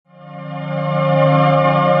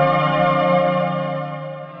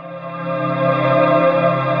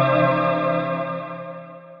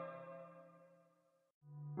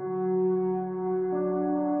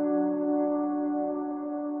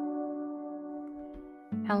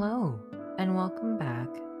Hello, and welcome back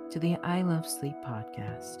to the I Love Sleep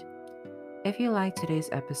podcast. If you like today's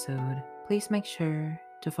episode, please make sure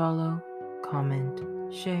to follow, comment,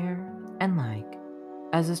 share, and like,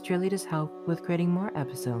 as this truly does help with creating more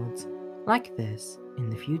episodes like this in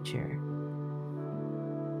the future.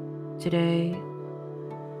 Today,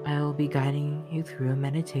 I will be guiding you through a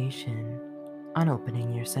meditation on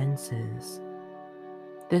opening your senses.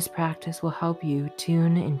 This practice will help you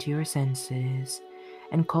tune into your senses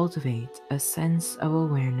and cultivate a sense of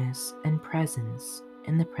awareness and presence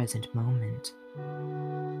in the present moment.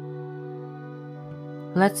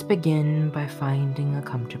 Let's begin by finding a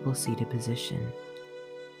comfortable seated position.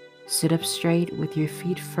 Sit up straight with your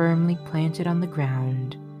feet firmly planted on the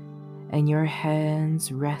ground and your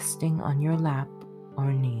hands resting on your lap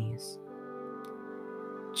or knees.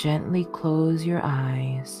 Gently close your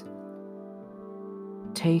eyes.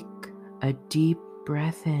 Take a deep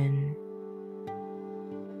breath in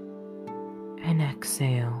and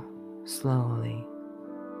exhale slowly.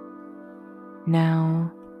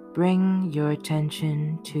 Now, bring your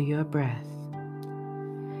attention to your breath.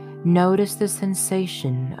 Notice the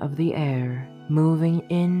sensation of the air moving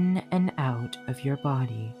in and out of your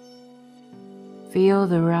body. Feel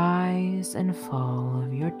the rise and fall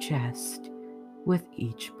of your chest with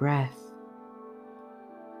each breath.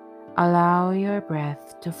 Allow your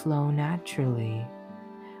breath to flow naturally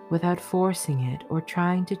without forcing it or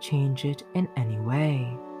trying to change it in any way.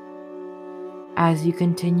 As you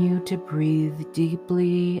continue to breathe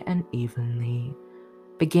deeply and evenly,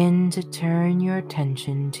 begin to turn your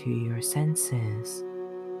attention to your senses.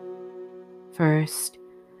 First,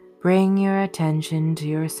 bring your attention to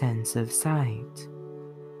your sense of sight.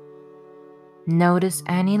 Notice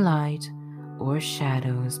any light or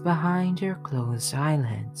shadows behind your closed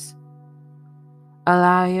eyelids.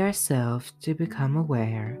 Allow yourself to become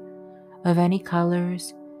aware of any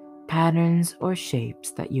colors, patterns, or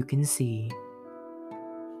shapes that you can see.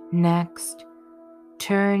 Next,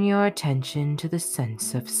 turn your attention to the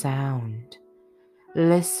sense of sound.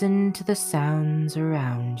 Listen to the sounds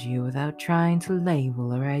around you without trying to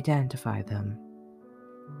label or identify them.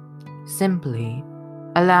 Simply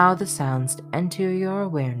allow the sounds to enter your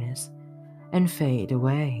awareness and fade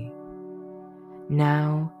away.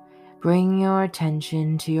 Now, bring your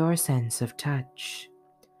attention to your sense of touch.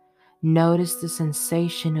 Notice the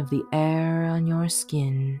sensation of the air on your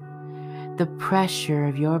skin, the pressure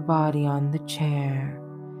of your body on the chair,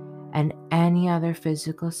 and any other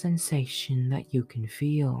physical sensation that you can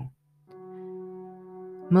feel.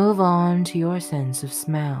 Move on to your sense of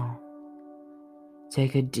smell.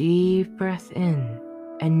 Take a deep breath in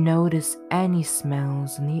and notice any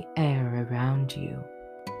smells in the air around you.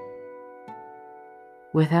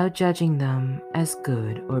 Without judging them as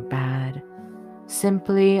good or bad,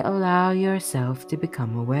 simply allow yourself to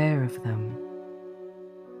become aware of them.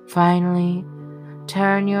 Finally,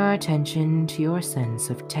 turn your attention to your sense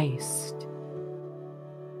of taste.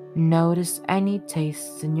 Notice any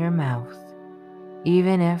tastes in your mouth,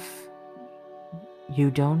 even if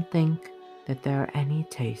you don't think that there are any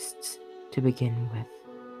tastes to begin with.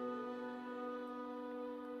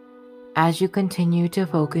 As you continue to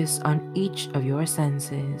focus on each of your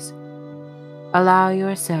senses, allow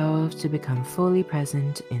yourself to become fully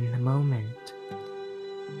present in the moment.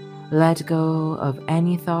 Let go of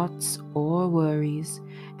any thoughts or worries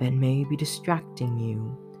that may be distracting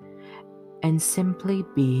you, and simply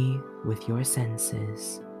be with your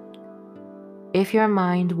senses. If your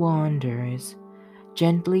mind wanders,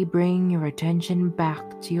 gently bring your attention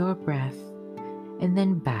back to your breath and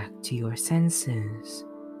then back to your senses.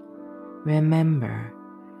 Remember,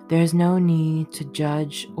 there's no need to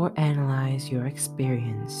judge or analyze your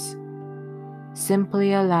experience.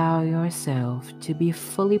 Simply allow yourself to be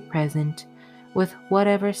fully present with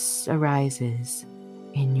whatever arises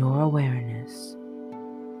in your awareness.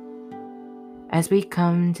 As we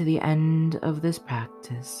come to the end of this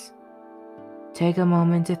practice, take a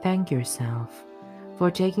moment to thank yourself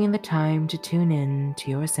for taking the time to tune in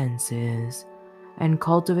to your senses and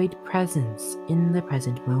cultivate presence in the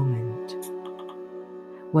present moment.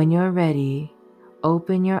 When you're ready,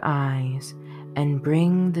 open your eyes and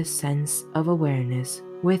bring the sense of awareness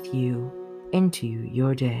with you into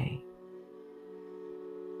your day.